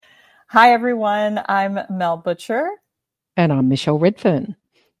Hi, everyone. I'm Mel Butcher. And I'm Michelle Redfern.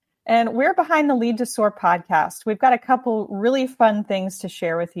 And we're behind the Lead to Soar podcast. We've got a couple really fun things to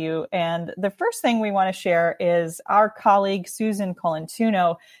share with you. And the first thing we want to share is our colleague, Susan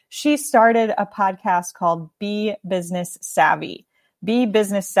Colantuno. She started a podcast called Be Business Savvy. Be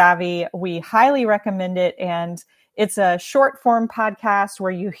Business Savvy. We highly recommend it. And it's a short form podcast where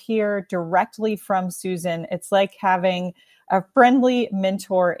you hear directly from Susan. It's like having a friendly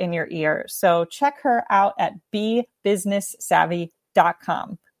mentor in your ear. So check her out at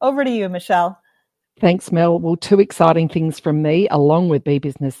bebusinesssavvy.com. Over to you, Michelle. Thanks, Mel. Well, two exciting things from me, along with Be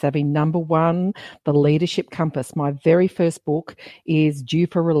Business Savvy. Number one, The Leadership Compass. My very first book is due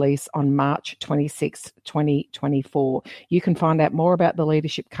for release on March 26, 2024. You can find out more about The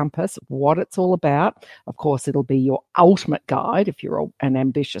Leadership Compass, what it's all about. Of course, it'll be your ultimate guide if you're an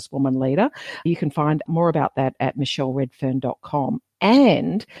ambitious woman leader. You can find more about that at michelleredfern.com.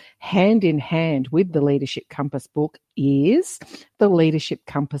 And hand in hand with the Leadership Compass book is the Leadership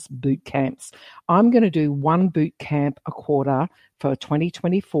Compass boot camps. I'm going to do one boot camp a quarter for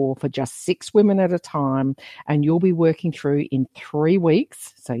 2024 for just 6 women at a time, and you'll be working through in 3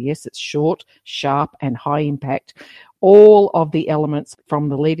 weeks. So yes, it's short, sharp, and high impact. All of the elements from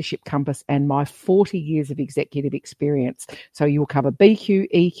the Leadership Compass and my 40 years of executive experience. So you will cover BQ,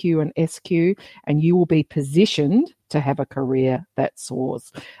 EQ, and SQ, and you will be positioned to have a career that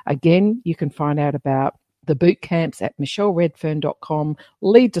soars. Again, you can find out about the boot camps at michelleredfern.com,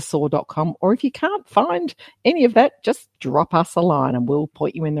 leadtosoar.com, or if you can't find any of that, just drop us a line and we'll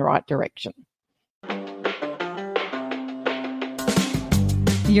point you in the right direction.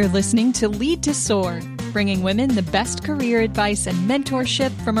 You're listening to Lead to Soar, bringing women the best career advice and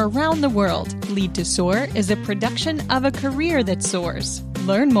mentorship from around the world. Lead to Soar is a production of A Career That Soars.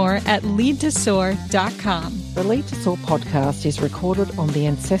 Learn more at leadtosoar.com. The Lead to Soar podcast is recorded on the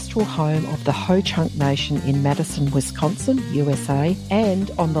ancestral home of the Ho-Chunk Nation in Madison, Wisconsin, USA, and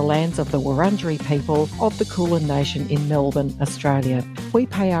on the lands of the Wurundjeri people of the Kulin Nation in Melbourne, Australia. We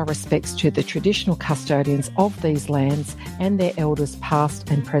pay our respects to the traditional custodians of these lands and their elders past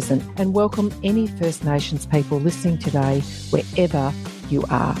and present, and welcome any First Nations people listening today, wherever you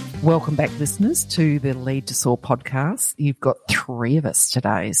are. Welcome back, listeners, to the Lead to Soar podcast. You've got 3 of us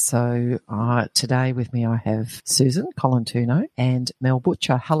today. So today with me I have Susan Colantuno and Mel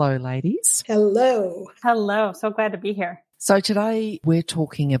Butcher. Hello, ladies. Hello. Hello. So glad to be here. So today we're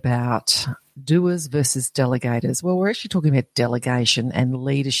talking about doers versus delegators. Well, we're actually talking about delegation and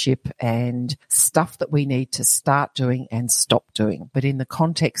leadership and stuff that we need to start doing and stop doing. But in the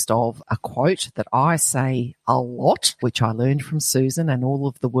context of a quote that I say a lot, which I learned from Susan and all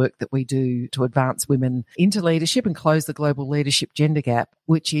of the work that we do to advance women into leadership and close the global leadership gender gap,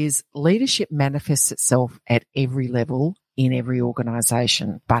 which is leadership manifests itself at every level in every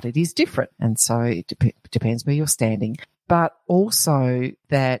organisation, but it is different. And so it depends where you're standing. But also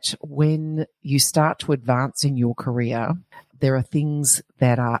that when you start to advance in your career, there are things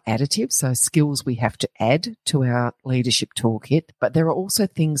that are additive, so skills we have to add to our leadership toolkit, but there are also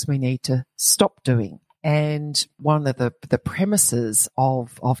things we need to stop doing. And one of the premises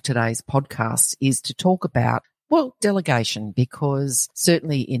of today's podcast is to talk about, well, delegation, because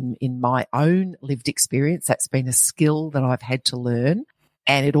certainly in my own lived experience, that's been a skill that I've had to learn.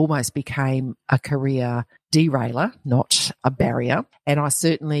 And it almost became a career derailer, not a barrier. And I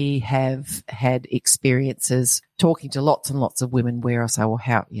certainly have had experiences talking to lots and lots of women where I say, well,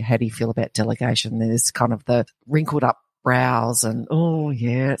 how do you feel about delegation? And there's kind of the wrinkled up brows and, oh,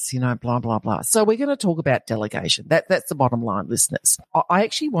 yeah, it's, blah, blah, blah. So we're going to talk about delegation. That's the bottom line, listeners. I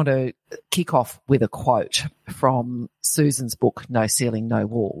actually want to kick off with a quote from Susan's book, No Ceiling, No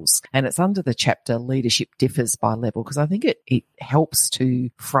Walls. And it's under the chapter Leadership Differs by Level, because I think it helps to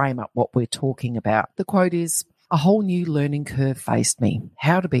frame up what we're talking about. The quote is, "A whole new learning curve faced me.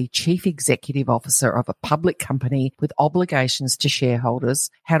 How to be Chief Executive Officer of a public company with obligations to shareholders,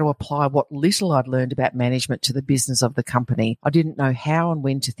 how to apply what little I'd learned about management to the business of the company. I didn't know how and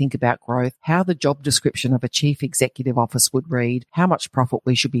when to think about growth, how the job description of a Chief Executive Officer would read, how much profit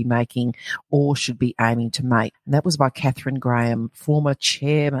we should be making or should be aiming to make." And that was by Katharine Graham, former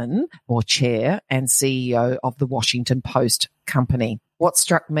chairman or chair and CEO of the Washington Post company. What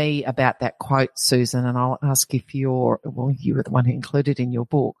struck me about that quote, Susan, and I'll ask if you were the one who included in your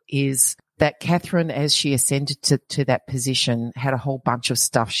book, is that Katharine, as she ascended to that position, had a whole bunch of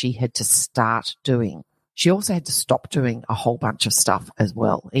stuff she had to start doing. She also had to stop doing a whole bunch of stuff as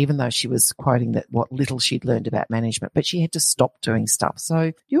well, even though she was quoting that what little she'd learned about management, but she had to stop doing stuff.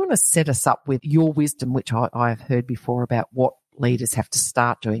 So you want to set us up with your wisdom, which I've heard before, about what leaders have to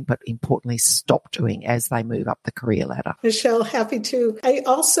start doing, but importantly, stop doing as they move up the career ladder. Michelle, happy to. I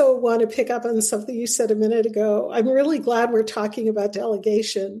also want to pick up on something you said a minute ago. I'm really glad we're talking about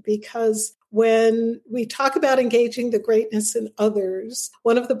delegation, because when we talk about engaging the greatness in others,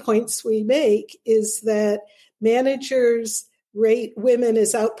 one of the points we make is that managers rate women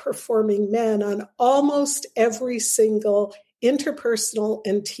as outperforming men on almost every single interpersonal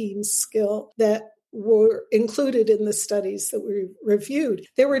and team skill that were included in the studies that we reviewed.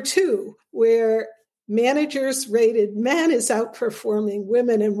 There were two where managers rated men as outperforming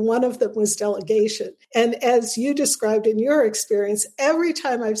women, and one of them was delegation. And as you described in your experience, every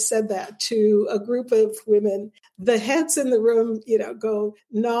time I've said that to a group of women, the heads in the room, go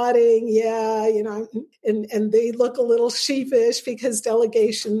nodding, yeah, and they look a little sheepish because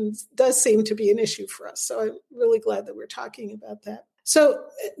delegation does seem to be an issue for us. So I'm really glad that we're talking about that. So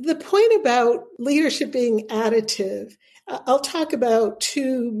the point about leadership being additive, I'll talk about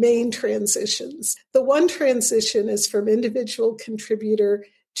two main transitions. The one transition is from individual contributor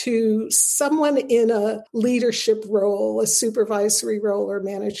to someone in a leadership role, a supervisory role or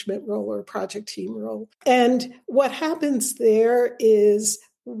management role or project team role. And what happens there is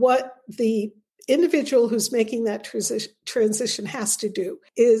what the individual who's making that transition has to do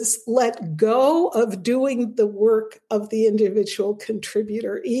is let go of doing the work of the individual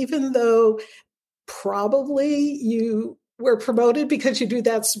contributor, even though probably you were promoted because you do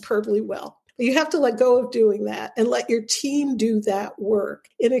that superbly well. You have to let go of doing that and let your team do that work.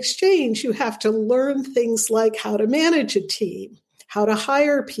 In exchange, you have to learn things like how to manage a team, how to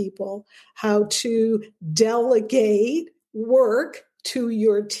hire people, how to delegate work to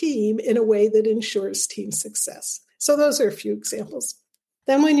your team in a way that ensures team success. So those are a few examples.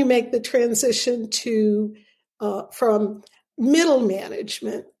 Then when you make the transition to from middle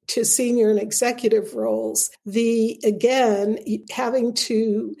management to senior and executive roles, having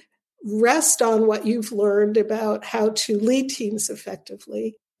to rest on what you've learned about how to lead teams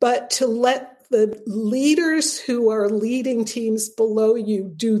effectively, but to let the leaders who are leading teams below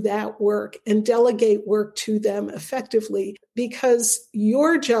you do that work and delegate work to them effectively, because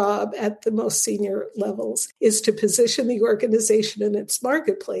your job at the most senior levels is to position the organization in its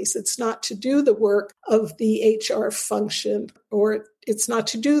marketplace. It's not to do the work of the HR function, or it's not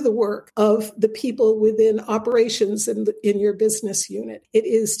to do the work of the people within operations in your business unit. It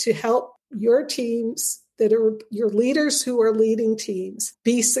is to help your teams that are your leaders who are leading teams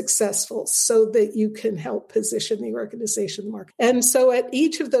be successful so that you can help position the organization market. And so at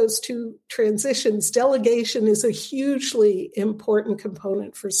each of those two transitions, delegation is a hugely important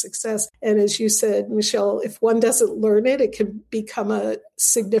component for success. And as you said, Michelle, if one doesn't learn it, it can become a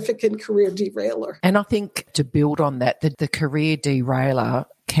significant career derailer. And I think to build on that, the career derailer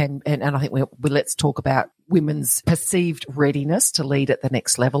can, and I think let's talk about women's perceived readiness to lead at the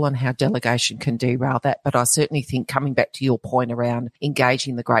next level and how delegation can derail that. But I certainly think, coming back to your point around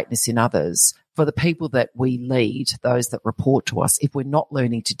engaging the greatness in others, for the people that we lead, those that report to us, if we're not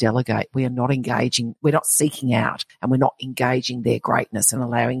learning to delegate, we are not engaging, we're not seeking out, and we're not engaging their greatness and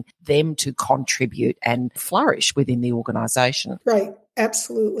allowing them to contribute and flourish within the organisation. Right,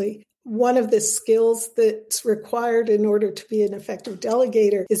 absolutely. One of the skills that's required in order to be an effective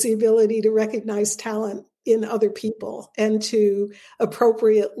delegator is the ability to recognize talent in other people and to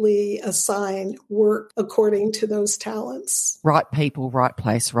appropriately assign work according to those talents. Right people, right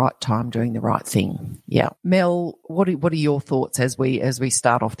place, right time, doing the right thing. Yeah. Mel, what are your thoughts as we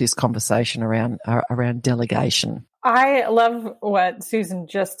start off this conversation around delegation? I love what Susan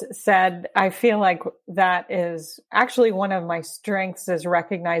just said. I feel like that is actually one of my strengths, is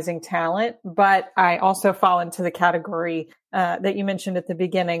recognizing talent, but I also fall into the category that you mentioned at the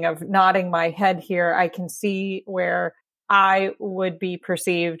beginning of nodding my head here. I can see where I would be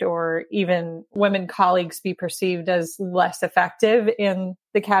perceived, or even women colleagues be perceived, as less effective in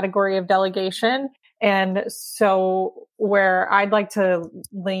the category of delegation. And so where I'd like to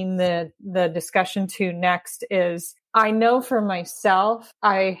lean the discussion to next is, I know for myself,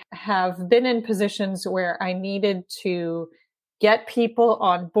 I have been in positions where I needed to get people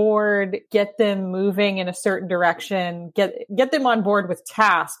on board, get them moving in a certain direction, get them on board with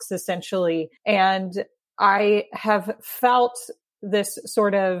tasks, essentially. And I have felt this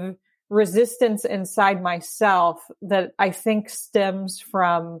sort of resistance inside myself that I think stems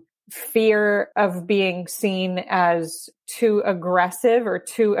from fear of being seen as too aggressive or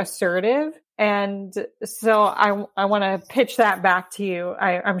too assertive. And so I want to pitch that back to you.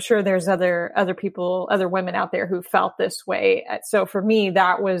 I'm sure there's other people, other women out there who felt this way. So for me,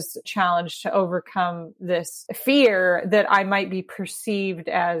 that was a challenge to overcome this fear that I might be perceived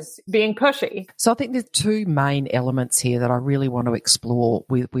as being pushy. So I think there's two main elements here that I really want to explore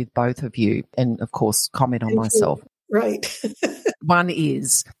with both of you, and of course comment on myself. Right. One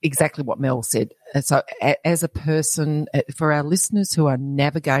is exactly what Mel said. So as a person, for our listeners who are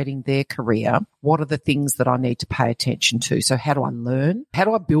navigating their career, what are the things that I need to pay attention to? So how do I learn? How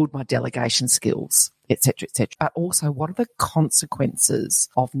do I build my delegation skills, et cetera, et cetera? But also, what are the consequences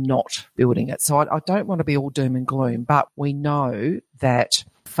of not building it? So I don't want to be all doom and gloom, but we know that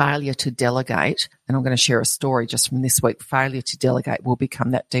failure to delegate, and I'm going to share a story just from this week, failure to delegate will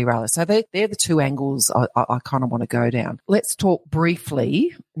become that derailer. So they're the two angles I kind of want to go down. Let's talk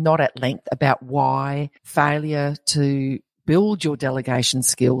briefly, not at length, about why failure to build your delegation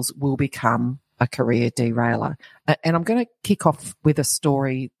skills will become a career derailer. And I'm going to kick off with a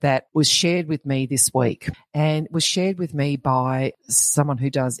story that was shared with me this week, and was shared with me by someone who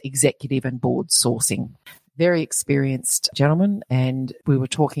does executive and board sourcing. Very experienced gentleman, and we were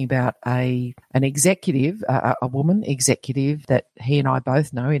talking about an executive, a woman executive that he and I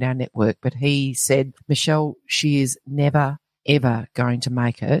both know in our network, but he said, Michelle, she is never, ever going to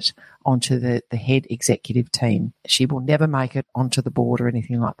make it onto the head executive team. She will never make it onto the board or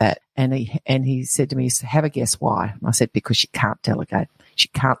anything like that. And he said to me, have a guess why? And I said, because she can't delegate. She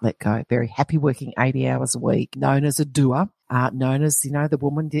can't let go. Very happy working 80 hours a week, known as a doer. Known as, the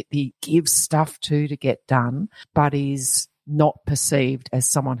woman that he gives stuff to get done, but is not perceived as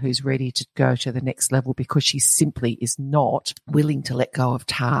someone who's ready to go to the next level because she simply is not willing to let go of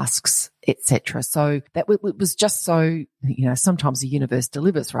tasks, etc. So that was just so, sometimes the universe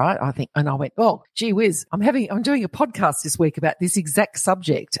delivers, right? I think, and I went, oh, gee whiz, I'm doing a podcast this week about this exact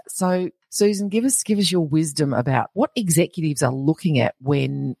subject. So Susan, give us your wisdom about what executives are looking at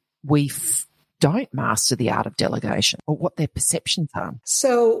when we don't master the art of delegation, or what their perceptions are.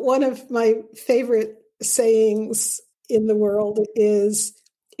 So one of my favorite sayings in the world is,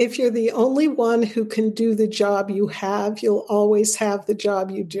 if you're the only one who can do the job you have, you'll always have the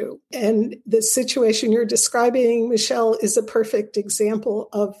job you do. And the situation you're describing, Michelle, is a perfect example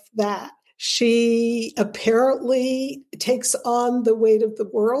of that. She apparently takes on the weight of the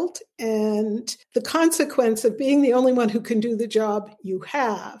world, and the consequence of being the only one who can do the job you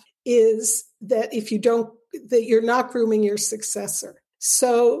have is that if you don't, that you're not grooming your successor.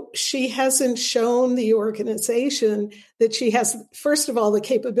 So she hasn't shown the organization that she has, first of all, the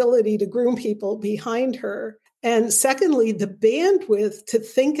capability to groom people behind her. And secondly, the bandwidth to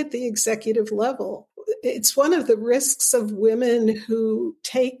think at the executive level. It's one of the risks of women who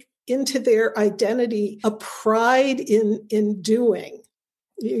take into their identity a pride in doing.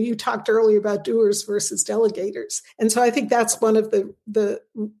 You talked earlier about doers versus delegators. And so I think that's one of the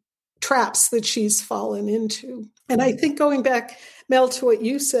traps that she's fallen into. And I think going back, Mel, to what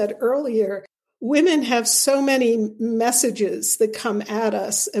you said earlier, women have so many messages that come at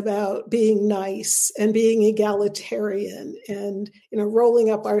us about being nice and being egalitarian and,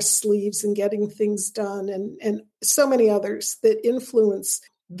 rolling up our sleeves and getting things done, and so many others that influence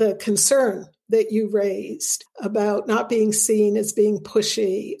the concern that you raised about not being seen as being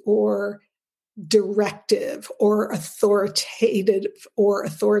pushy or directive or authoritative or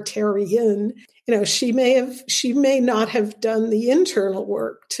authoritarian. She may not have done the internal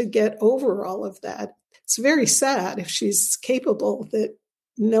work to get over all of that. It's very sad if she's capable that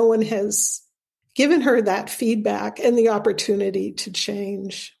no one has given her that feedback and the opportunity to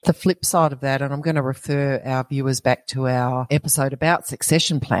change. The flip side of that, and I'm going to refer our viewers back to our episode about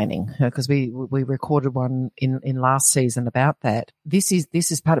succession planning, because we recorded one in last season about that. This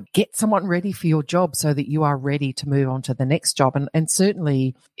is part of get someone ready for your job so that you are ready to move on to the next job. And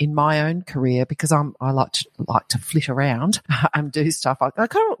certainly in my own career, because I like to flit around and do stuff. I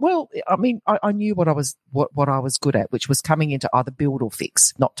knew what I was good at, which was coming into either build or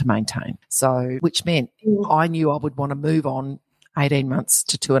fix, not to maintain. So, which meant I knew I would want to move on 18 months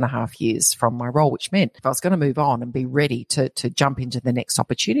to 2.5 years from my role, which meant if I was going to move on and be ready to jump into the next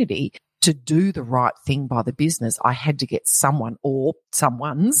opportunity, to do the right thing by the business, I had to get someone or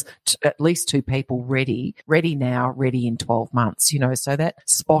someone's, at least 2 people ready now, ready in 12 months, so that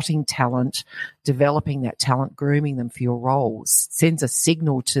spotting talent, developing that talent, grooming them for your roles sends a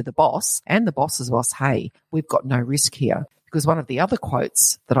signal to the boss and the boss's boss, hey, we've got no risk here. Because one of the other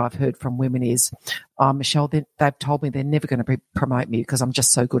quotes that I've heard from women is, Michelle, they've told me they're never going to promote me because I'm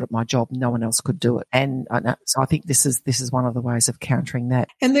just so good at my job. No one else could do it. And so I think this is one of the ways of countering that.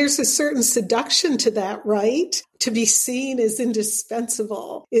 And there's a certain seduction to that, right? To be seen as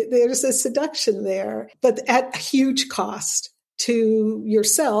indispensable. There's a seduction there, but at a huge cost to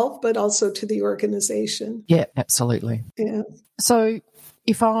yourself, but also to the organization. Yeah, absolutely. Yeah. So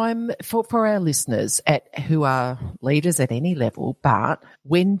if I'm, for our listeners who are leaders at any level, but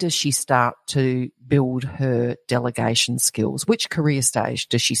when does she start to build her delegation skills? Which career stage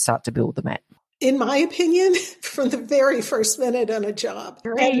does she start to build them at? In my opinion, from the very first minute on a job.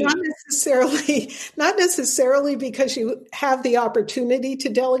 Great. And not necessarily because you have the opportunity to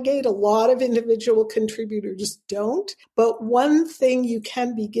delegate. A lot of individual contributors don't. But one thing you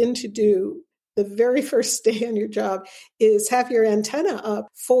can begin to do the very first day on your job is have your antenna up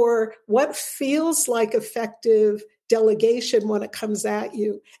for what feels like effective delegation when it comes at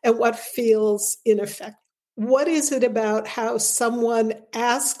you and what feels ineffective. What is it about how someone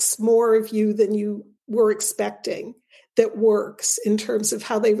asks more of you than you were expecting that works in terms of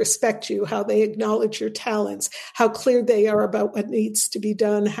how they respect you, how they acknowledge your talents, how clear they are about what needs to be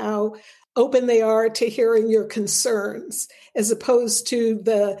done, how open they are to hearing your concerns, as opposed to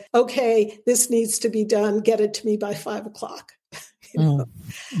the, okay, this needs to be done, get it to me by 5:00.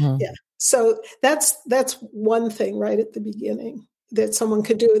 Yeah. So that's one thing right at the beginning that someone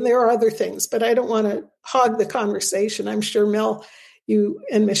could do. And there are other things, but I don't want to hog the conversation. I'm sure, Mel, you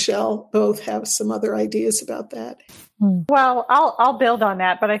and Michelle both have some other ideas about that. Well, I'll build on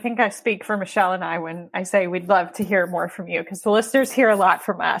that, but I think I speak for Michelle and I when I say we'd love to hear more from you because the listeners hear a lot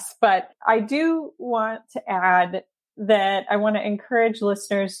from us. But I do want to add that I want to encourage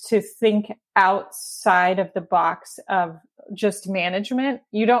listeners to think outside of the box of just management.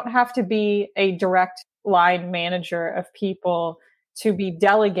 You don't have to be a direct line manager of people to be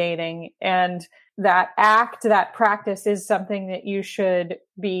delegating, and that practice is something that you should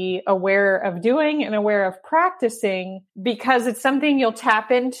be aware of doing and aware of practicing, because it's something you'll tap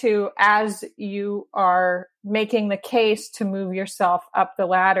into as you are making the case to move yourself up the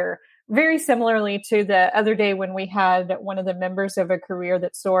ladder. Very similarly to the other day when we had one of the members of A Career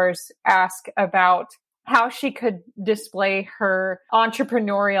That Soars ask about how she could display her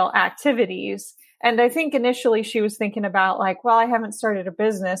entrepreneurial activities. And I think initially she was thinking about like, well, I haven't started a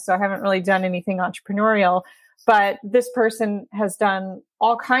business, so I haven't really done anything entrepreneurial. But this person has done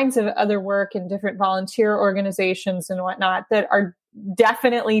all kinds of other work in different volunteer organizations and whatnot that are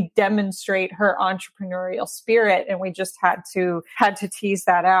definitely demonstrate her entrepreneurial spirit. And we just had to tease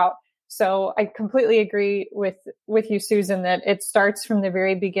that out. So I completely agree with you, Susan, that it starts from the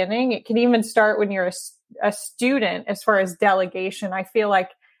very beginning. It can even start when you're a student as far as delegation. I feel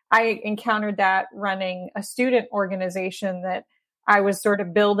like I encountered that running a student organization that I was sort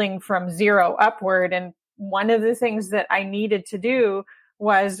of building from zero upward. And one of the things that I needed to do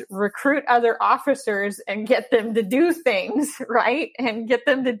was recruit other officers and get them to do things, right? And get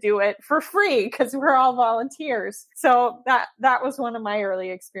them to do it for free because we're all volunteers. So that was one of my early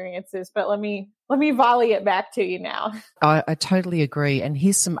experiences. But let me volley it back to you now. I totally agree. And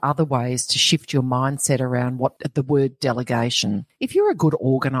here's some other ways to shift your mindset around what the word delegation. If you're a good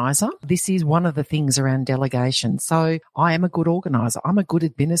organizer, this is one of the things around delegation. So I am a good organizer. I'm a good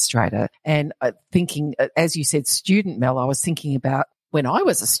administrator. And thinking, as you said, student, Mel, I was thinking about when I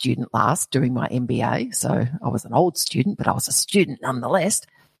was a student last doing my MBA. So I was an old student, but I was a student nonetheless.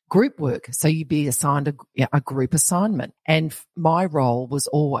 Group work. So you'd be assigned a group assignment. And my role was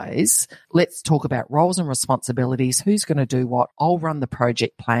always, let's talk about roles and responsibilities. Who's going to do what? I'll run the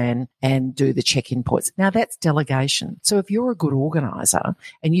project plan and do the check-in points. Now that's delegation. So if you're a good organizer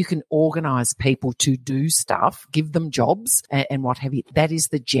and you can organize people to do stuff, give them jobs and what have you, that is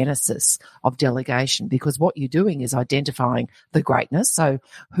the genesis of delegation, because what you're doing is identifying the greatness. So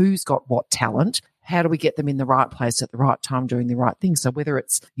who's got what talent? How do we get them in the right place at the right time doing the right thing? So whether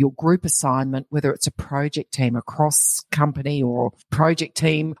it's your group assignment, whether it's a project team, a cross company or project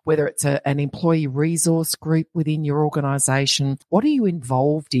team, whether it's an employee resource group within your organization, what are you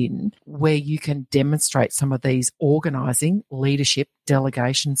involved in where you can demonstrate some of these organizing, leadership,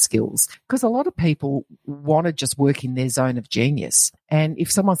 delegation skills? Because a lot of people want to just work in their zone of genius. And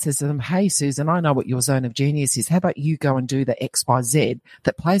if someone says to them, hey, Susan, I know what your zone of genius is. How about you go and do the XYZ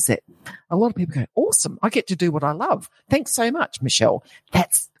that plays that? A lot of people go, awesome. I get to do what I love. Thanks so much, Michelle.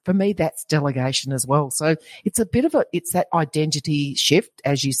 For me, that's delegation as well. So it's that identity shift.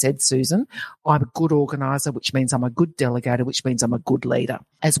 As you said, Susan, I'm a good organizer, which means I'm a good delegator, which means I'm a good leader,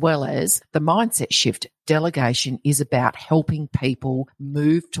 as well as the mindset shift. delegation is about helping people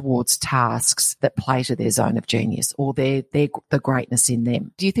move towards tasks that play to their zone of genius or the greatness in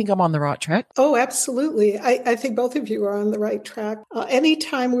them. Do you think I'm on the right track? Oh, absolutely. I think both of you are on the right track.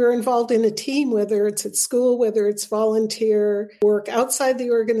 Anytime we're involved in a team, whether it's at school, whether it's volunteer work outside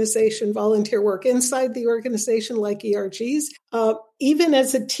the organization, volunteer work inside the organization like ERGs, even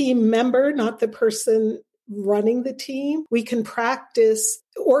as a team member, not the person running the team, we can practice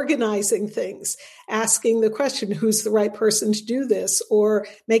organizing things, asking the question, who's the right person to do this? Or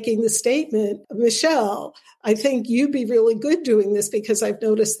making the statement, Michelle, I think you'd be really good doing this because I've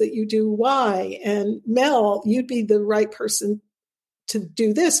noticed that you do Y. And Mel, you'd be the right person to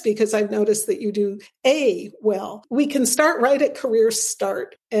do this because I've noticed that you do A well. We can start right at career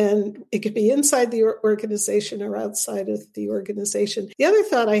start, and it could be inside the organization or outside of the organization. The other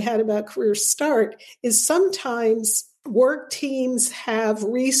thought I had about career start is sometimes work teams have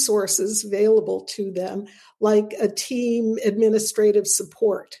resources available to them, like a team administrative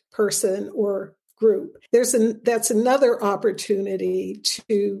support person or group. That's another opportunity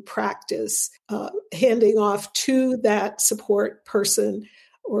to practice handing off to that support person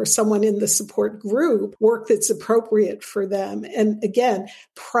or someone in the support group work that's appropriate for them. And again,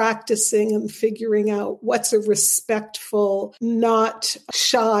 practicing and figuring out what's a respectful, not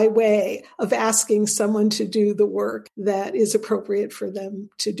shy way of asking someone to do the work that is appropriate for them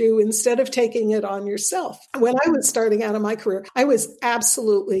to do instead of taking it on yourself. When I was starting out in my career, I was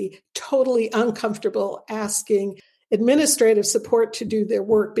absolutely, totally uncomfortable asking administrative support to do their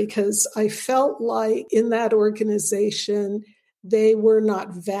work because I felt like in that organization, they were not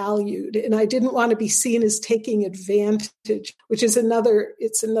valued. And I didn't want to be seen as taking advantage, which is another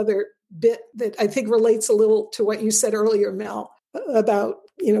bit that I think relates a little to what you said earlier, Mel, about,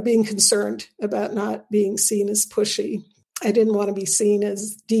 being concerned about not being seen as pushy. I didn't want to be seen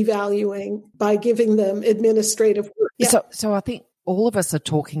as devaluing by giving them administrative work. Yeah. So I think all of us are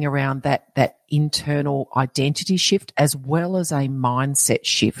talking around that internal identity shift as well as a mindset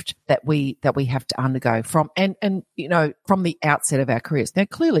shift that we have to undergo from from the outset of our careers. Now,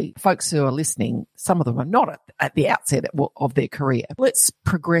 clearly, folks who are listening, some of them are not at the outset of their career. Let's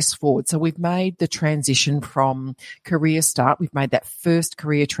progress forward. So we've made the transition from career start. We've made that first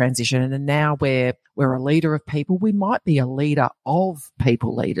career transition, and now we're a leader of people. We might be a leader of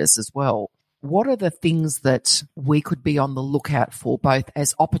people leaders as well. What are the things that we could be on the lookout for, both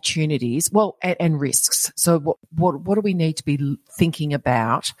as opportunities, and risks? So what do we need to be thinking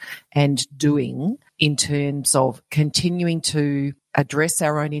about and doing in terms of continuing to address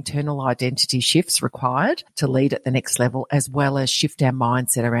our own internal identity shifts required to lead at the next level, as well as shift our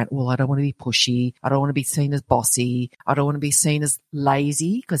mindset around, I don't want to be pushy. I don't want to be seen as bossy. I don't want to be seen as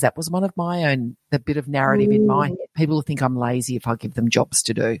lazy, because that was one of the bit of narrative in my head. People will think I'm lazy if I give them jobs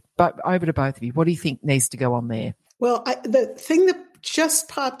to do. But over to both of you, what do you think needs to go on there? Well, the thing that just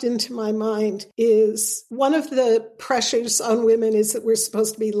popped into my mind is one of the pressures on women is that we're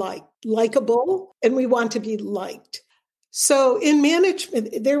supposed to be likable, and we want to be liked. So in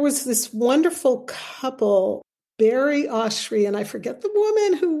management, there was this wonderful couple, Barry Oshry, and I forget the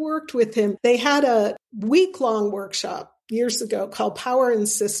woman who worked with him. They had a week-long workshop years ago called Power and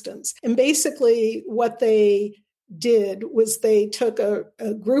Systems. And basically what they did was they took a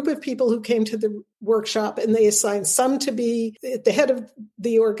group of people who came to the workshop and they assigned some to be at the head of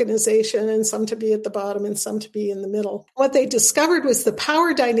the organization and some to be at the bottom and some to be in the middle. What they discovered was the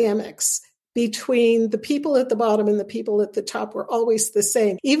power dynamics between the people at the bottom and the people at the top were always the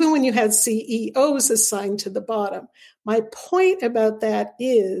same, even when you had CEOs assigned to the bottom. My point about that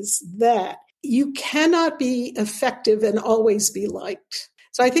is that you cannot be effective and always be liked.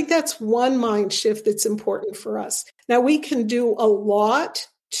 So I think that's one mind shift that's important for us. Now, we can do a lot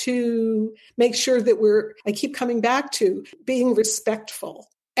to make sure that I keep coming back to being respectful,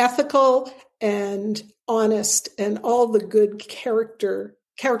 ethical, and honest, and all the good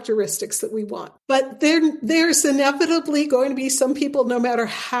characteristics that we want. But there's inevitably going to be some people, no matter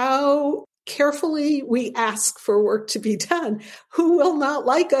how carefully we ask for work to be done, who will not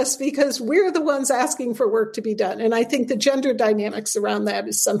like us because we're the ones asking for work to be done. And I think the gender dynamics around that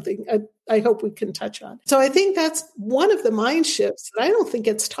is something I hope we can touch on. So I think that's one of the mind shifts that I don't think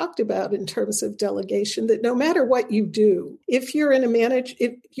gets talked about in terms of delegation, that no matter what you do, if you're in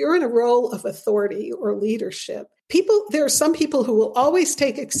a role of authority or leadership, there are some people who will always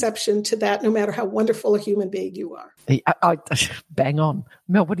take exception to that, no matter how wonderful a human being you are. I bang on.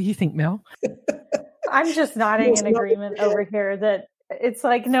 Mel, what do you think, Mel? I'm just nodding in agreement over here that it's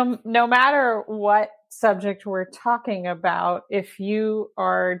like no matter what subject we're talking about, if you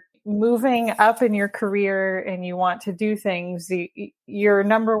are moving up in your career and you want to do things, your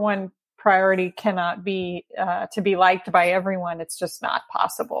number one priority cannot be to be liked by everyone. It's just not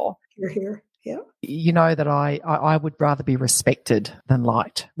possible. You're here. Yeah. You know that I would rather be respected than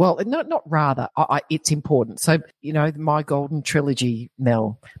liked. Well, not rather. It's important. So, you know, my golden trilogy,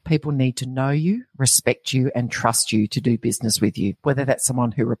 Mel, people need to know you, respect you, and trust you to do business with you. Whether that's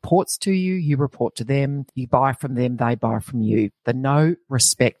someone who reports to you, you report to them, you buy from them, they buy from you. The know,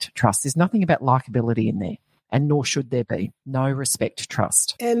 respect, trust. There's nothing about likability in there. And nor should there be. No, respect,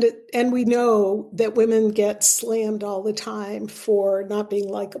 trust. And we know that women get slammed all the time for not being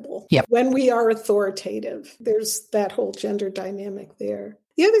likable. Yep. When we are authoritative, there's that whole gender dynamic there.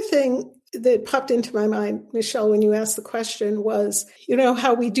 The other thing that popped into my mind, Michelle, when you asked the question was, you know,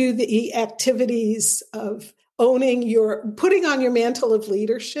 how we do the activities of putting on your mantle of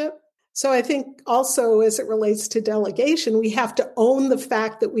leadership. So I think also as it relates to delegation, we have to own the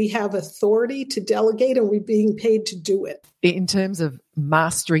fact that we have authority to delegate and we're being paid to do it. In terms of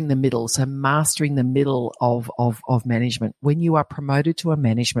mastering the middle, so mastering the middle of management, when you are promoted to a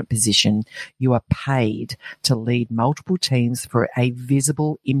management position, you are paid to lead multiple teams for a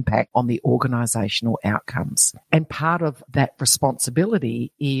visible impact on the organisational outcomes. And part of that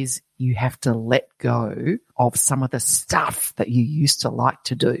responsibility is you have to let go of some of the stuff that you used to like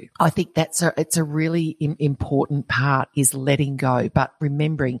to do. I think it's a really important part is letting go, but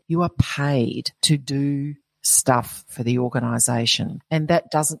remembering you are paid to do stuff for the organisation. And that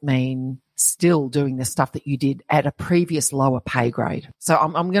doesn't mean still doing the stuff that you did at a previous lower pay grade. So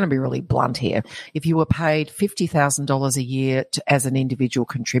I'm going to be really blunt here. If you were paid $50,000 a year as an individual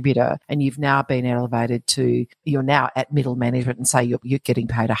contributor and you've now been elevated to, you're now at middle management and say you're getting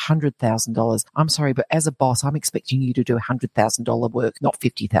paid $100,000, I'm sorry, but as a boss, I'm expecting you to do $100,000 work, not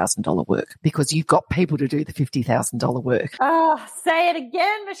 $50,000 work, because you've got people to do the $50,000 work. Oh, say it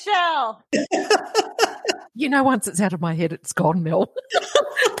again, Michelle. You know, once it's out of my head, it's gone, Mel.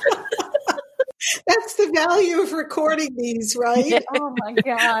 That's the value of recording these, right? Yeah. Oh my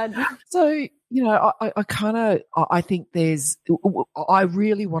God. So, you know, I think I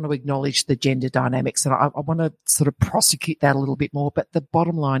really want to acknowledge the gender dynamics and I want to sort of prosecute that a little bit more. But the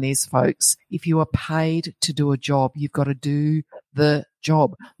bottom line is, folks, if you are paid to do a job, you've got to do the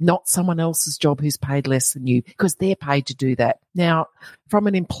job, not someone else's job who's paid less than you, because they're paid to do that. Now, from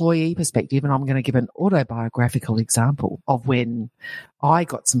an employee perspective, and I'm going to give an autobiographical example of when I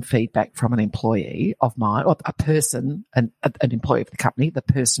got some feedback from an employee of mine, or a person, an employee of the company, the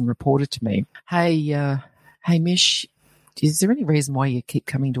person reported to me, hey, Mish, is there any reason why you keep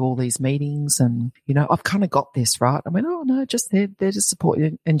coming to all these meetings? And, you know, I've kind of got this, right? I went, oh, no, just they're just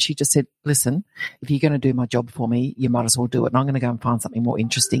supporting. And she just said, listen, if you're going to do my job for me, you might as well do it. And I'm going to go and find something more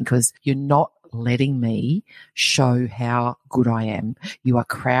interesting because you're not letting me show how good I am. You are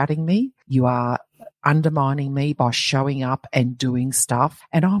crowding me. You are undermining me by showing up and doing stuff.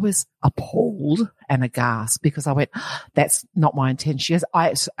 And I was appalled and aghast because I went, that's not my intention. She goes,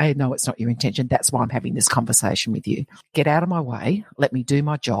 I know it's not your intention. That's why I'm having this conversation with you. Get out of my way. Let me do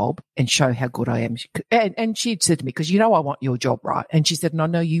my job and show how good I am. And she said to me, because you know I want your job, right? And she said,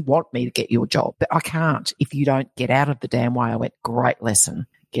 no, you want me to get your job, but I can't if you don't get out of the damn way. I went, great lesson.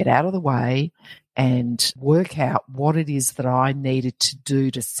 Get out of the way and work out what it is that I needed to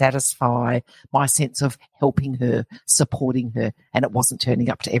do to satisfy my sense of helping her, supporting her. And it wasn't turning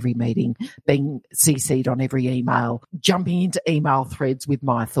up to every meeting, being CC'd on every email, jumping into email threads with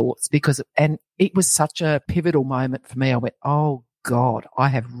my thoughts and it was such a pivotal moment for me. I went, oh God, I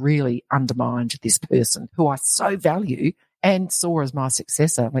have really undermined this person who I so value and saw as my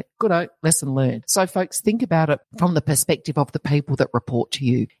successor. I went, good, lesson learned. So folks, think about it from the perspective of the people that report to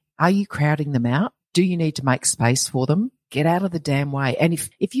you. Are you crowding them out? Do you need to make space for them? Get out of the damn way. And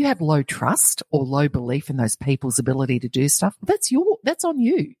if you have low trust or low belief in those people's ability to do stuff, that's on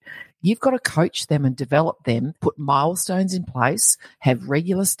you. You've got to coach them and develop them, put milestones in place, have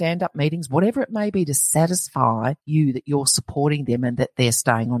regular stand-up meetings, whatever it may be to satisfy you that you're supporting them and that they're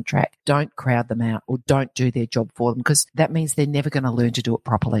staying on track. Don't crowd them out or don't do their job for them because that means they're never going to learn to do it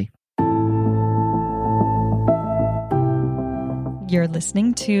properly. You're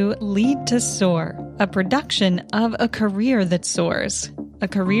listening to Lead to Soar, a production of A Career That Soars. A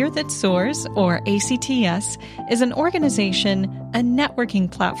Career That Soars, or ACTS, is an organization, a networking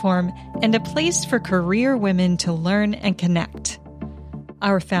platform, and a place for career women to learn and connect.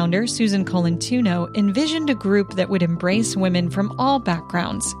 Our founder, Susan Colantuno, envisioned a group that would embrace women from all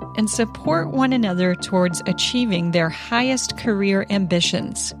backgrounds and support one another towards achieving their highest career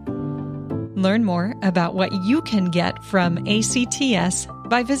ambitions. Learn more about what you can get from ACTS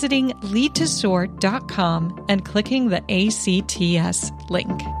by visiting leadtosoar.com and clicking the ACTS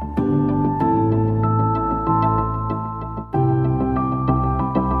link.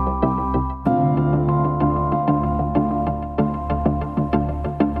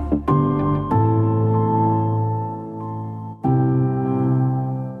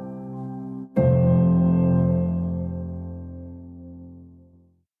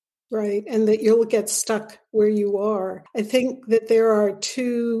 Right. And that you'll get stuck where you are. I think that there are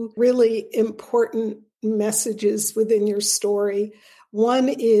two really important messages within your story. One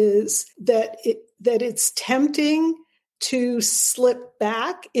is that it's tempting to slip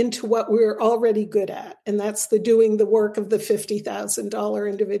back into what we're already good at. And that's doing the work of the $50,000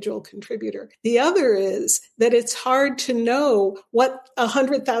 individual contributor. The other is that it's hard to know what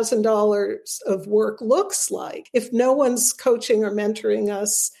 $100,000 of work looks like if no one's coaching or mentoring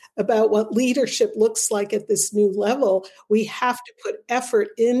us about what leadership looks like at this new level. We have to put effort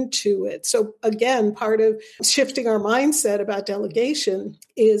into it. So again, part of shifting our mindset about delegation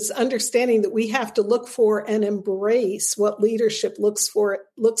is understanding that we have to look for and embrace what leadership looks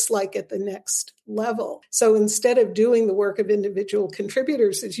like at the next level. So instead of doing the work of individual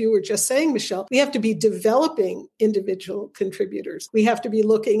contributors, as you were just saying, Michelle, we have to be developing individual contributors. We have to be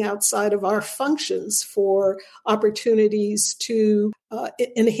looking outside of our functions for opportunities to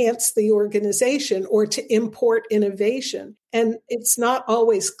enhance the organization or to import innovation. And it's not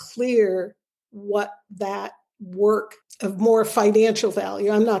always clear what that work of more financial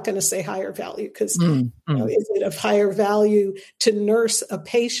value. I'm not going to say higher value because is it of higher value to nurse a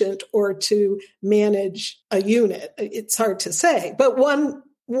patient or to manage a unit? It's hard to say, but one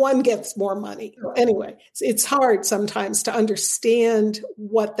gets more money. Anyway, it's hard sometimes to understand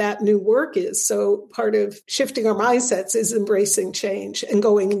what that new work is. So part of shifting our mindsets is embracing change and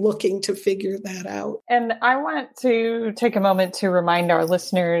looking to figure that out. And I want to take a moment to remind our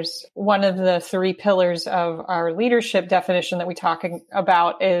listeners, one of the 3 pillars of our leadership definition that we talk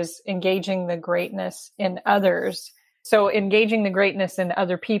about is engaging the greatness in others. So engaging the greatness in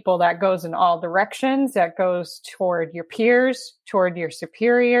other people, that goes in all directions. That goes toward your peers, toward your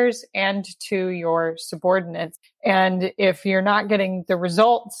superiors, and to your subordinates. And if you're not getting the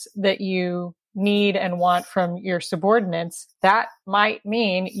results that you need and want from your subordinates, that might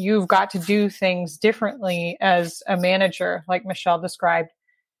mean you've got to do things differently as a manager, like Michelle described.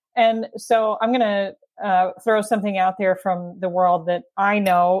 And so I'm going to throw something out there from the world that I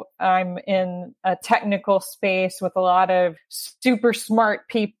know. I'm in a technical space with a lot of super smart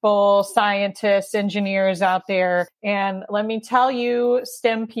people, scientists, engineers out there. And let me tell you,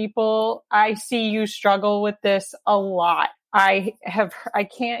 STEM people, I see you struggle with this a lot. I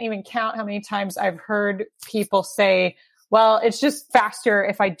can't even count how many times I've heard people say, well, it's just faster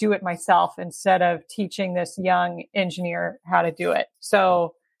if I do it myself instead of teaching this young engineer how to do it.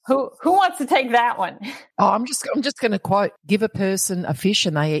 So who wants to take that one? Oh, I'm just going to quote, give a person a fish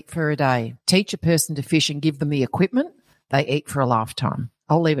and they eat for a day. Teach a person to fish and give them the equipment, they eat for a lifetime.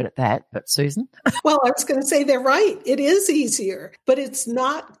 I'll leave it at that. But Susan? Well, I was going to say they're right. It is easier, but it's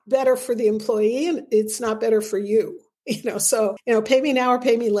not better for the employee and it's not better for you. So, pay me now or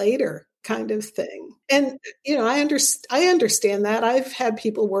pay me later kind of thing. And, I understand that. I've had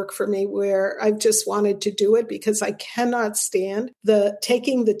people work for me where I've just wanted to do it because I cannot stand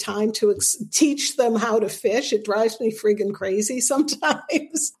taking the time to teach them how to fish. It drives me friggin' crazy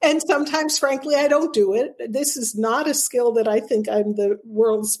sometimes. And sometimes, frankly, I don't do it. This is not a skill that I think I'm the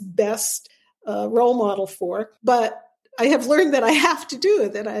world's best role model for, but I have learned that I have to do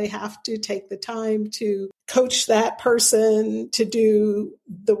it, that I have to take the time to coach that person to do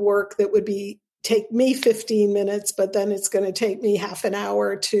the work that would take me 15 minutes, but then it's going to take me half an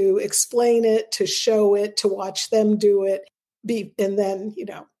hour to explain it, to show it, to watch them do it. And then,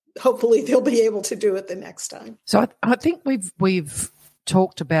 hopefully they'll be able to do it the next time. So I think we've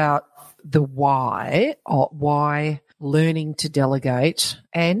talked about the why learning to delegate,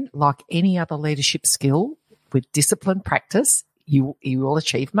 and like any other leadership skill, with disciplined practice, you will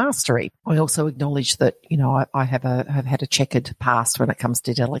achieve mastery. I also acknowledge that, I have had a checkered past when it comes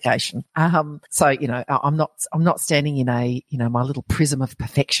to delegation. So, I'm not standing in my little prism of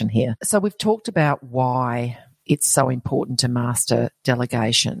perfection here. So we've talked about why it's so important to master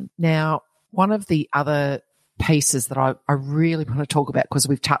delegation. Now, one of the other pieces that I really want to talk about, because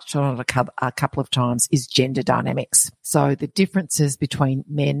we've touched on it a couple of times, is gender dynamics. So the differences between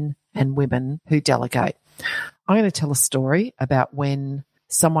men and women who delegate. I'm going to tell a story about when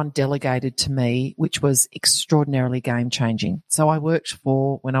someone delegated to me, which was extraordinarily game-changing. So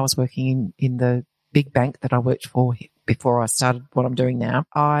when I was working in the big bank that I worked for before I started what I'm doing now,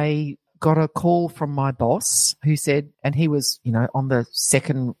 I got a call from my boss who said, and he was, on the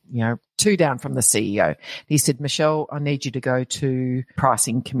second, 2 down from the CEO. He said, Michelle, I need you to go to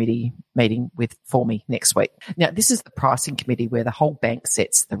pricing committee meeting for me next week. Now, this is the pricing committee where the whole bank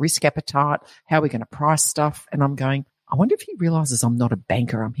sets the risk appetite, how we're going to price stuff. And I'm going, I wonder if he realizes I'm not a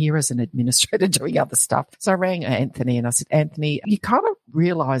banker. I'm here as an administrator doing other stuff. So I rang Anthony and I said, Anthony, you kind of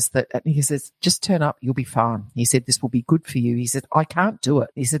realized that, and he says, just turn up, you'll be fine. He said, this will be good for you. He said, I can't do it.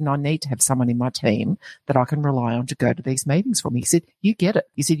 He said, and I need to have someone in my team that I can rely on to go to these meetings for me. He said, you get it.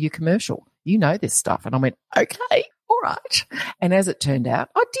 He said, you're commercial. You know this stuff. And I went, okay. All right. And as it turned out,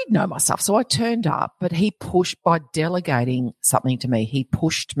 I did know my stuff. So I turned up, but he pushed, by delegating something to me, he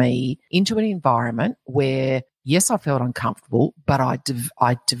pushed me into an environment where, yes, I felt uncomfortable, but I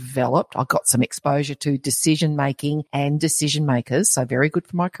developed, I got some exposure to decision-making and decision makers. So very good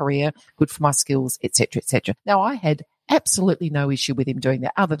for my career, good for my skills, et cetera, et cetera. Now, I had absolutely no issue with him doing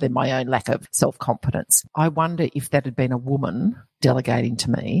that other than my own lack of self-confidence. I wonder if that had been a woman delegating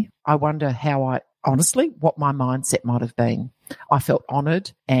to me. I wonder honestly, what my mindset might have been. I felt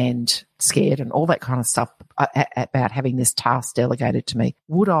honoured and scared and all that kind of stuff about having this task delegated to me.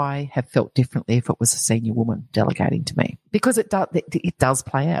 Would I have felt differently if it was a senior woman delegating to me? Because it does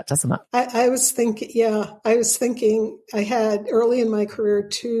play out, doesn't it? I was thinking I had early in my career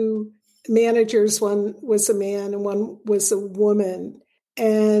 2 managers. One was a man and one was a woman.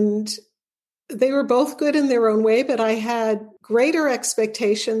 And they were both good in their own way, but I had greater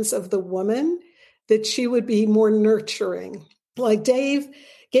expectations of the woman, that she would be more nurturing. Like Dave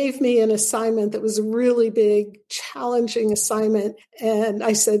gave me an assignment that was a really big, challenging assignment. And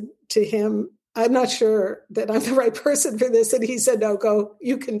I said to him, I'm not sure that I'm the right person for this. And he said, no, go,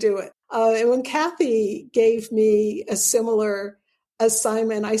 you can do it. And when Kathy gave me a similar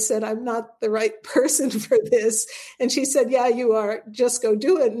assignment, I said, I'm not the right person for this. And she said, yeah, you are. Just go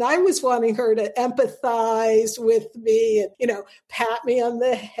do it. And I was wanting her to empathize with me and, pat me on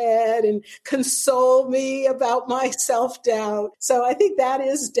the head and console me about my self-doubt. So I think that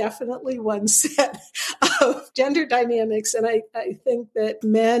is definitely one set of gender dynamics. And I think that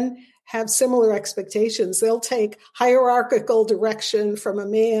men have similar expectations. They'll take hierarchical direction from a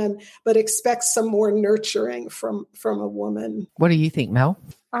man, but expect some more nurturing from a woman. What do you think, Mel?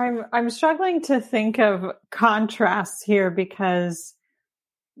 I'm struggling to think of contrasts here because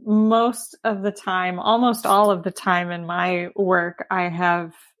most of the time, almost all of the time in my work, I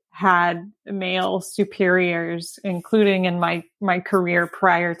have had male superiors, including in my career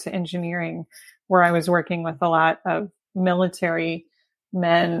prior to engineering, where I was working with a lot of military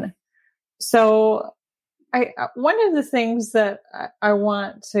men. So one of the things that I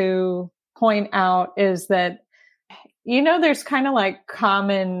want to point out is that, there's kind of like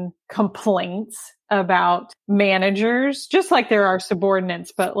common complaints about managers, just like there are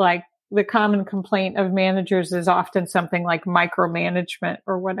subordinates, but like the common complaint of managers is often something like micromanagement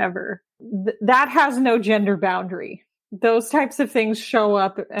or whatever. That has no gender boundary. Those types of things show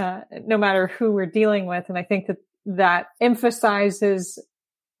up no matter who we're dealing with. And I think that emphasizes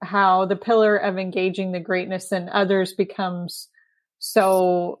how the pillar of engaging the greatness in others becomes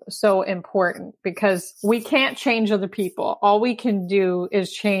so important, because we can't change other people. All we can do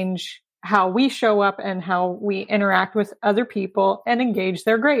is change how we show up and how we interact with other people and engage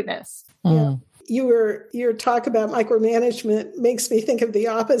their greatness. Mm. Yeah. Your talk about micromanagement makes me think of the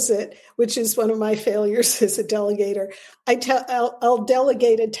opposite, which is one of my failures as a delegator. I'll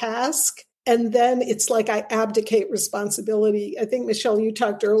delegate a task, and then it's like I abdicate responsibility. I think, Michelle, you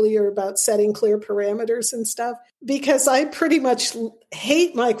talked earlier about setting clear parameters and stuff, because I pretty much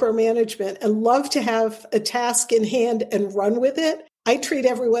hate micromanagement and love to have a task in hand and run with it. I treat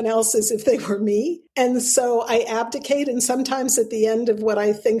everyone else as if they were me. And so I abdicate. And sometimes at the end of what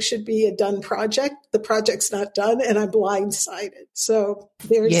I think should be a done project, the project's not done and I'm blindsided. So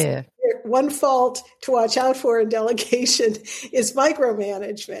there's one fault to watch out for in delegation is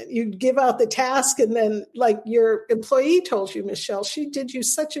micromanagement. You give out the task and then, like your employee told you, Michelle, she did you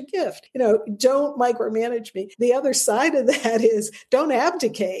such a gift. Don't micromanage me. The other side of that is don't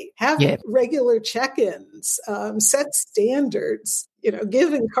abdicate. Have regular check-ins, set standards.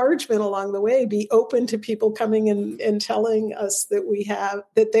 Give encouragement along the way, be open to people coming and telling us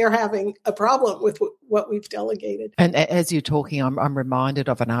that they're having a problem with what we've delegated. And as you're talking, I'm reminded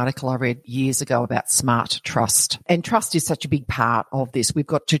of an article I read years ago about smart trust. And trust is such a big part of this. We've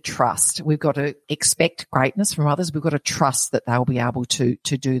got to trust. We've got to expect greatness from others. We've got to trust that they'll be able to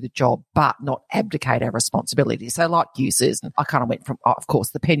do the job, but not abdicate our responsibility. So like you, Susan, I kind of went from, of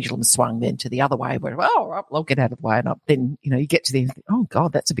course, the pendulum swung then to the other way where, right, I'll get out of the way. And then, you get to the end, oh,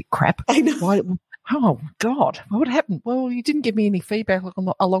 God, that's a bit crap. I know. Why, oh, God, what happened? Well, you didn't give me any feedback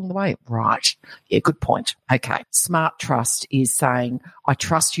along the way. Right. Yeah, good point. Okay. Smart trust is saying, I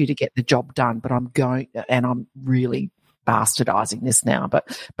trust you to get the job done, but I'm really bastardizing this now, but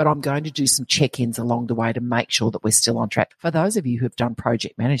I'm going to do some check-ins along the way to make sure that we're still on track. For those of you who have done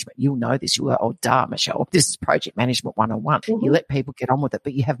project management, you'll know this. You go, oh, duh, Michelle, this is project management 101. Mm-hmm. You let people get on with it,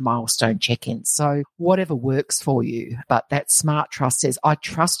 but you have milestone check-ins. So whatever works for you. But that smart trust says, I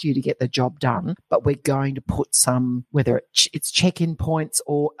trust you to get the job done, but we're going to put some, whether it's check-in points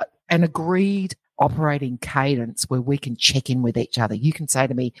or an agreed operating cadence where we can check in with each other. You can say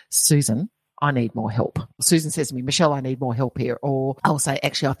to me, Susan, I need more help. Susan says to me, Michelle, I need more help here. Or I'll say,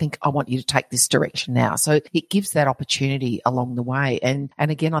 actually, I think I want you to take this direction now. So it gives that opportunity along the way. And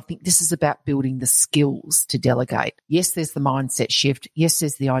again, I think this is about building the skills to delegate. Yes, there's the mindset shift. Yes,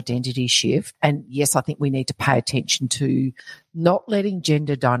 there's the identity shift. And yes, I think we need to pay attention to not letting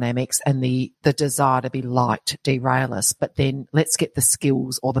gender dynamics and the desire to be liked derail us, but then let's get the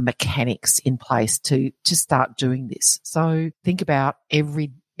skills or the mechanics in place to start doing this. So think about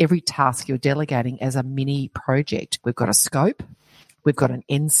every task you're delegating as a mini project. We've got a scope, we've got an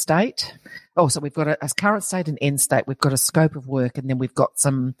end state. So we've got a current state and end state. We've got a scope of work, and then we've got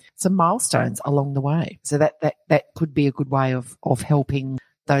some milestones along the way. So that could be a good way of helping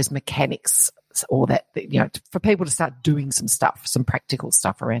those mechanics, or that, for people to start doing some stuff, some practical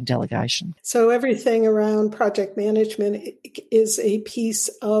stuff around delegation. So everything around project management is a piece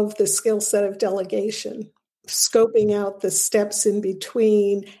of the skill set of delegation. Scoping out the steps in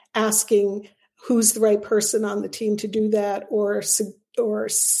between, asking who's the right person on the team to do that, or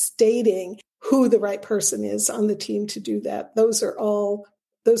stating who the right person is on the team to do that. Those are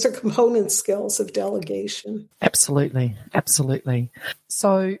component skills of delegation. Absolutely. Absolutely.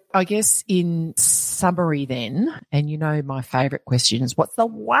 So I guess in summary then, and my favorite question is, what's the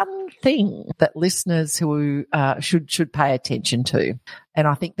one thing that listeners who should pay attention to? And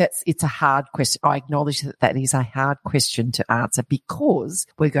I think it's a hard question. I acknowledge that is a hard question to answer because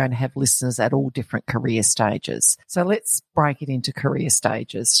we're going to have listeners at all different career stages. So let's break it into career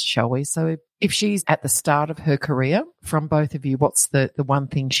stages, shall we? So if she's at the start of her career, from both of you, what's the one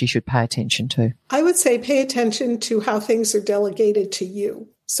thing she should pay attention to? I would say pay attention to how things are delegated to you,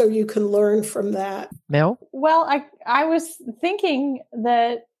 so you can learn from that. Mel? Well, I was thinking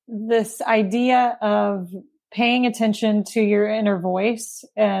that this idea of paying attention to your inner voice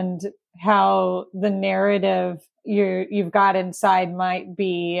and how the narrative you've got inside might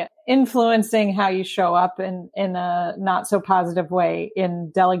be influencing how you show up in a not so positive way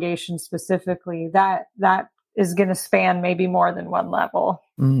in delegation specifically, that is going to span maybe more than one level.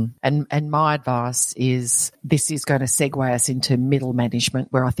 And my advice is, this is going to segue us into middle management,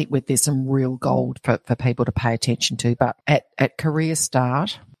 where I think there's some real gold for people to pay attention to. But at career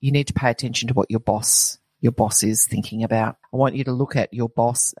start, you need to pay attention to what your boss is thinking about. I want you to look at your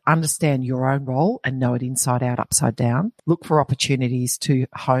boss, understand your own role and know it inside out, upside down. Look for opportunities to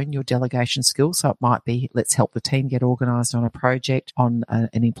hone your delegation skills. So it might be, let's help the team get organised on a project, on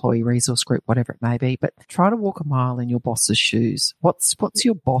an employee resource group, whatever it may be. But try to walk a mile in your boss's shoes. What's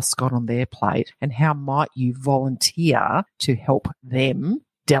your boss got on their plate, and how might you volunteer to help them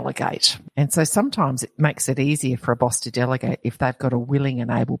delegate? And so sometimes it makes it easier for a boss to delegate if they've got a willing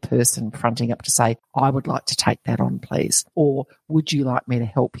and able person fronting up to say, I would like to take that on, please. Or would you like me to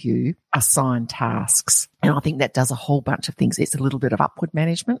help you assign tasks? And I think that does a whole bunch of things. It's a little bit of upward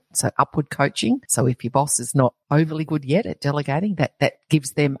management, so upward coaching. So if your boss is not overly good yet at delegating, that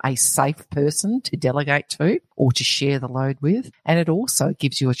gives them a safe person to delegate to or to share the load with. And it also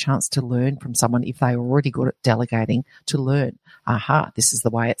gives you a chance to learn from someone, if they're already good at delegating, to learn, this is the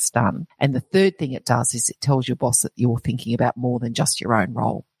way it's done. And the third thing it does is it tells your boss that you're thinking about more than just your own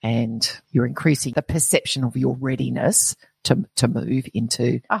role, and you're increasing the perception of your readiness to move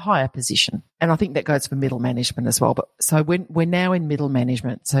into a higher position. And I think that goes for middle management as well. But so we're now in middle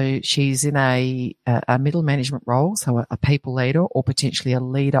management. So she's in a middle management role, so a people leader, or potentially a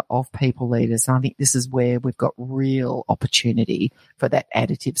leader of people leaders. And I think this is where we've got real opportunity for that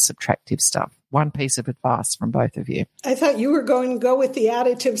additive, subtractive stuff. One piece of advice from both of you. I thought you were going to go with the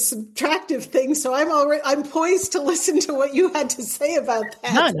additive, subtractive thing, so I'm poised to listen to what you had to say about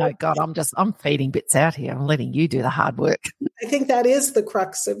that. No, God, I'm feeding bits out here. I'm letting you do the hard work. I think that is the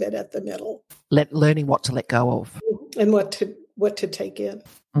crux of it at the middle. Learning what to let go of. And what to take in.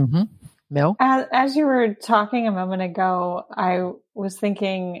 Mm-hmm. Mel? As you were talking a moment ago, I was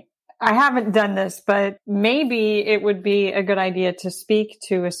thinking, I haven't done this, but maybe it would be a good idea to speak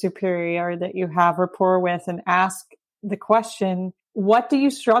to a superior that you have rapport with and ask the question, what do you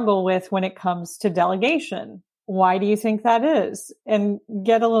struggle with when it comes to delegation? Why do you think that is? And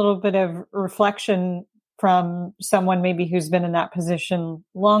get a little bit of reflection from someone maybe who's been in that position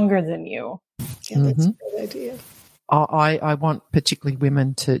longer than you. Yeah, that's a good idea. I want particularly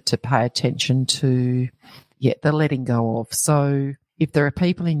women to pay attention to, Yeah, the letting go of. So if there are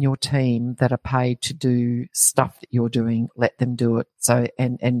people in your team that are paid to do stuff that you're doing, let them do it. So,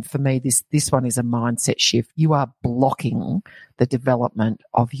 and for me, this one is a mindset shift. You are blocking the development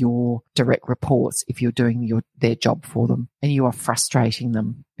of your direct reports if you're doing their job for them, and you are frustrating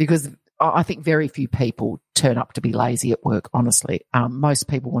them, because I think very few people turn up to be lazy at work, honestly. Most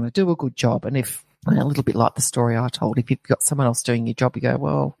people want to do a good job. And if, a little bit like the story I told, if you've got someone else doing your job, you go,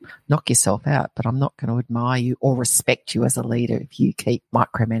 well, knock yourself out, but I'm not going to admire you or respect you as a leader if you keep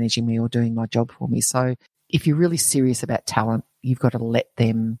micromanaging me or doing my job for me. So if you're really serious about talent, you've got to let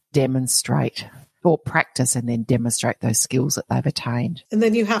them demonstrate or practice and then demonstrate those skills that they've attained. And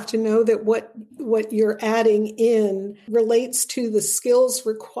then you have to know that what you're adding in relates to the skills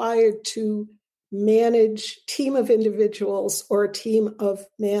required to manage a team of individuals or a team of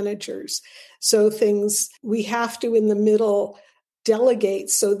managers. So things we have to, in the middle, delegate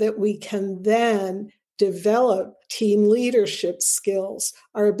so that we can then develop team leadership skills,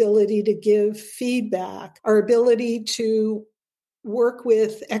 our ability to give feedback, our ability to work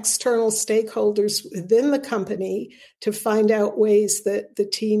with external stakeholders within the company to find out ways that the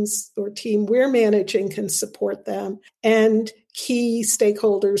teams or team we're managing can support them, and key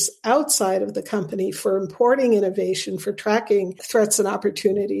stakeholders outside of the company for importing innovation, for tracking threats and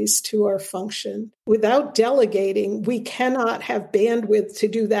opportunities to our function. Without delegating, we cannot have bandwidth to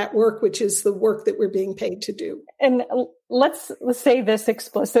do that work, which is the work that we're being paid to do. And let's say this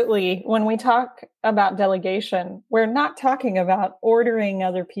explicitly. When we talk about delegation, we're not talking about ordering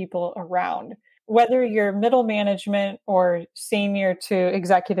other people around. Whether you're middle management or senior to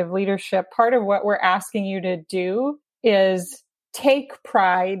executive leadership, part of what we're asking you to do is take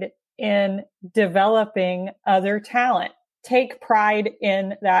pride in developing other talent. Take pride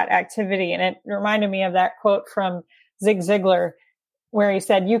in that activity. And it reminded me of that quote from Zig Ziglar, where he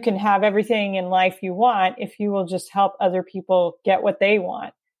said, you can have everything in life you want if you will just help other people get what they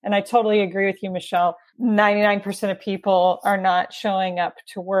want. And I totally agree with you, Michelle. 99% of people are not showing up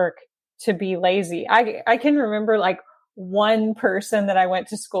to work to be lazy. I can remember like one person that I went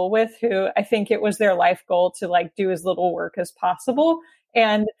to school with who I think it was their life goal to like do as little work as possible.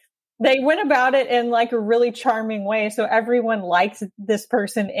 And they went about it in like a really charming way. So everyone liked this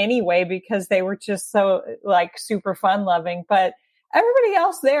person anyway, because they were just so like super fun loving. But everybody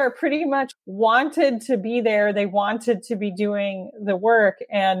else there pretty much wanted to be there. They wanted to be doing the work.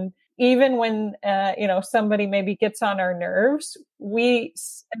 And even when, somebody maybe gets on our nerves, we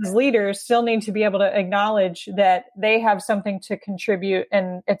as leaders still need to be able to acknowledge that they have something to contribute,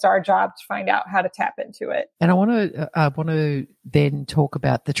 and it's our job to find out how to tap into it. And I want to then talk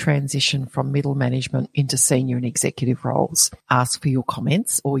about the transition from middle management into senior and executive roles. Ask for your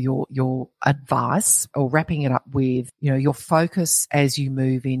comments or your advice, or wrapping it up with, your focus as you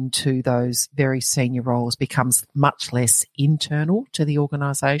move into those very senior roles becomes much less internal to the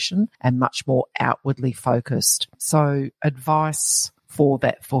organisation and much more outwardly focused. So advice for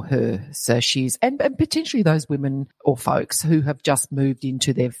her. So she's, and potentially those women or folks who have just moved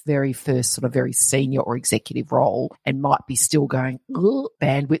into their very first sort of very senior or executive role and might be still going,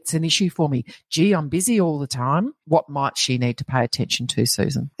 bandwidth's an issue for me. Gee, I'm busy all the time. What might she need to pay attention to,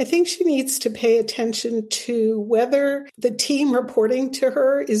 Susan? I think she needs to pay attention to whether the team reporting to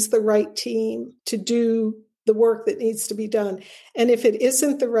her is the right team to do the work that needs to be done. And if it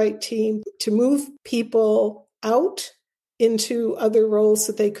isn't the right team, to move people out into other roles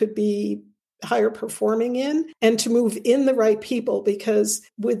that they could be higher performing in, and to move in the right people, because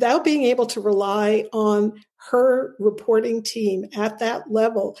without being able to rely on her reporting team at that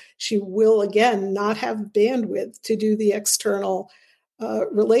level, she will again not have bandwidth to do the external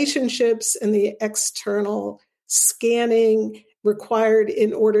relationships and the external scanning required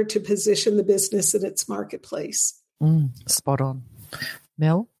in order to position the business in its marketplace. Spot on.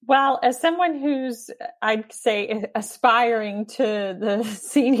 Mel? Well, as someone who's, I'd say, aspiring to the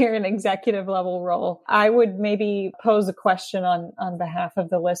senior and executive level role, I would maybe pose a question on behalf of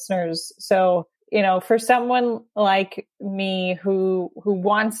the listeners. So, for someone like me who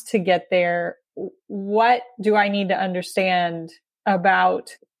wants to get there, what do I need to understand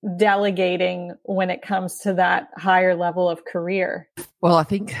about delegating when it comes to that higher level of career? Well, I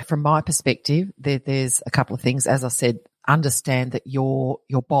think from my perspective, there's a couple of things. As I said, understand that your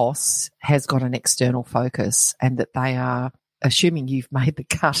boss has got an external focus and that they are assuming you've made the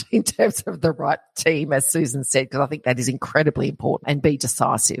cut in terms of the right team, as Susan said, because I think that is incredibly important, and be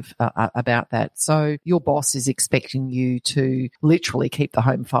decisive about that. So your boss is expecting you to literally keep the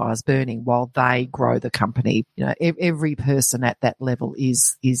home fires burning while they grow the company. You know, every person at that level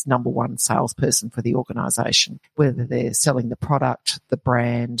is number one salesperson for the organisation, whether they're selling the product, the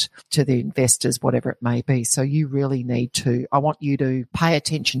brand, to the investors, whatever it may be. So you really need to, I want you to pay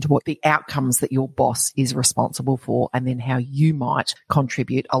attention to what the outcomes that your boss is responsible for, and then how you might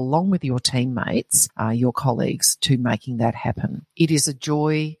contribute along with your teammates, your colleagues, to making that happen. It is a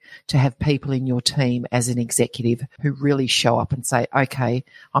joy to have people in your team as an executive who really show up and say, okay,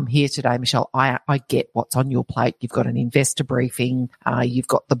 I'm here today, Michelle. I get what's on your plate. You've got an investor briefing. You've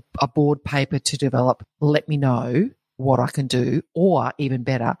got a board paper to develop. Let me know what I can do, or even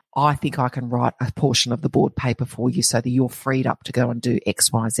better, I think I can write a portion of the board paper for you so that you're freed up to go and do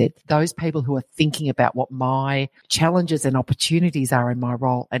X, Y, Z. Those people who are thinking about what my challenges and opportunities are in my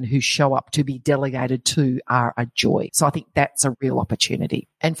role and who show up to be delegated to are a joy. So I think that's a real opportunity.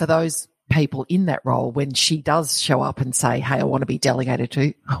 And for those people in that role, when she does show up and say, hey, I want to be delegated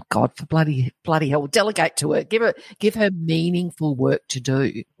to, oh God, for bloody hell, delegate to her, give her meaningful work to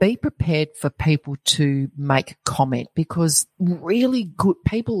do. Be prepared for people to make comment, because really good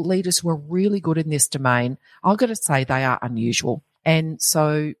people, leaders who are really good in this domain, I've got to say they are unusual. And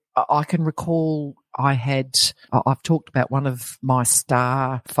so I can recall I've talked about one of my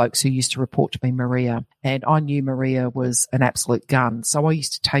star folks who used to report to me, Maria, and I knew Maria was an absolute gun. So I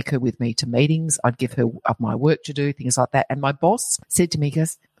used to take her with me to meetings. I'd give her my work to do, things like that. And my boss said to me, he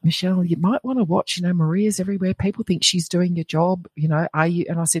goes, Michelle, you might want to watch, Maria's everywhere. People think she's doing your job, are you?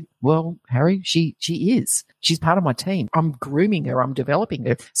 And I said, well, Harry, she is. She's part of my team. I'm grooming her. I'm developing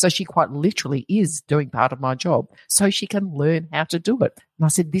her. So she quite literally is doing part of my job so she can learn how to do it. And I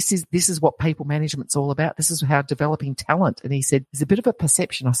said, this is what people management's all about. This is how developing talent. And he said, there's a bit of a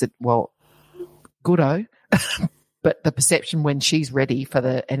perception. I said, well, good-o. But the perception when she's ready for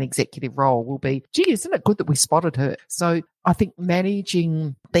an executive role will be, gee, isn't it good that we spotted her? So I think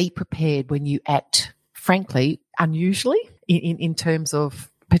be prepared when you act, frankly, unusually in terms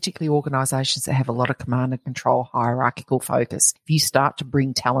of particularly organisations that have a lot of command and control, hierarchical focus. If you start to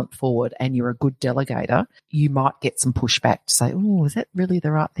bring talent forward and you're a good delegator, you might get some pushback to say, oh, is that really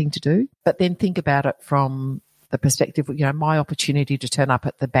the right thing to do? But then think about it from the perspective, my opportunity to turn up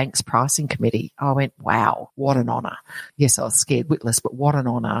at the bank's pricing committee. I went, wow, what an honour. Yes, I was scared witless, but what an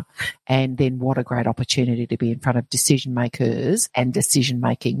honour. And then what a great opportunity to be in front of decision makers and decision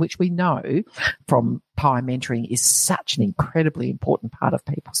making, which we know from PI mentoring is such an incredibly important part of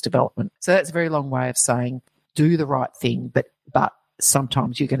people's development. So that's a very long way of saying do the right thing, but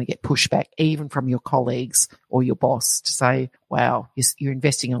sometimes you're going to get pushback even from your colleagues or your boss to say, wow, you're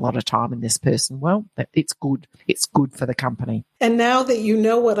investing a lot of time in this person. Well, it's good. It's good for the company. And now that you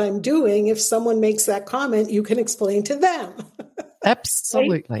know what I'm doing, if someone makes that comment, you can explain to them.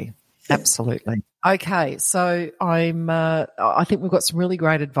 Absolutely. Absolutely. Okay, so I think we've got some really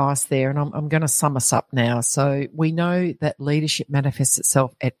great advice there, and I'm going to sum us up now. So we know that leadership manifests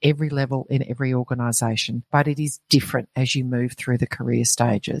itself at every level in every organisation, but it is different as you move through the career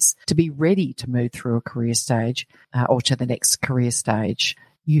stages. To be ready to move through a career stage or to the next career stage,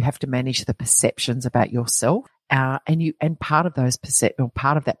 you have to manage the perceptions about yourself. And part of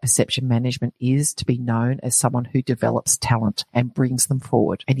that perception management is to be known as someone who develops talent and brings them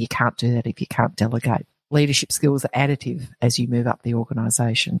forward. And you can't do that if you can't delegate. Leadership skills are additive as you move up the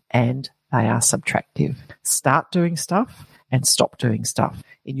organisation, and they are subtractive. Start doing stuff and stop doing stuff.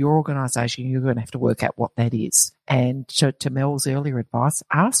 In your organisation, you're going to have to work out what that is. And to Mel's earlier advice,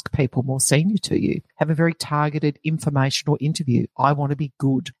 ask people more senior to you. Have a very targeted informational interview. I want to be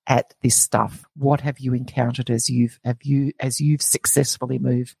good at this stuff. What have you encountered as you've successfully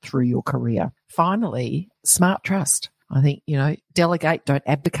moved through your career? Finally, smart trust. I think, delegate, don't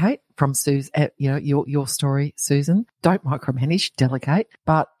abdicate from your story, Susan. Don't micromanage, delegate,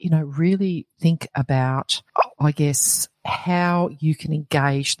 but, really think about, I guess, how you can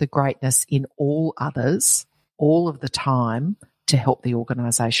engage the greatness in all others all of the time to help the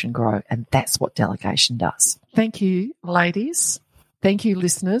organisation grow. And that's what delegation does. Thank you, ladies. Thank you,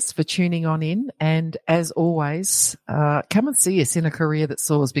 listeners, for tuning on in. And as always, come and see us in A Career That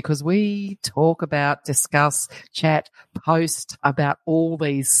Soars, because we talk about, discuss, chat, post about all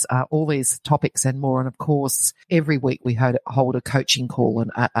these topics and more. And of course, every week we hold a coaching call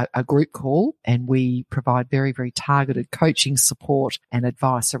and a group call, and we provide very, very targeted coaching support and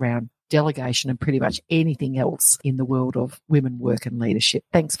advice around delegation and pretty much anything else in the world of women, work and leadership.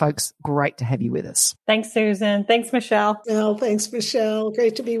 Thanks, folks. Great to have you with us. Thanks, Susan. Thanks, Michelle. Well, thanks, Michelle.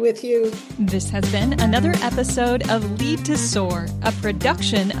 Great to be with you. This has been another episode of Lead to Soar, a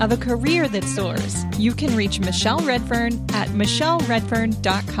production of A Career That Soars. You can reach Michelle Redfern at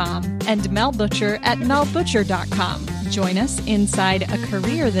michelleredfern.com and Mel Butcher at melbutcher.com. Join us inside A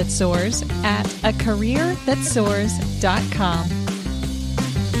Career That Soars at acareerthatsoars.com.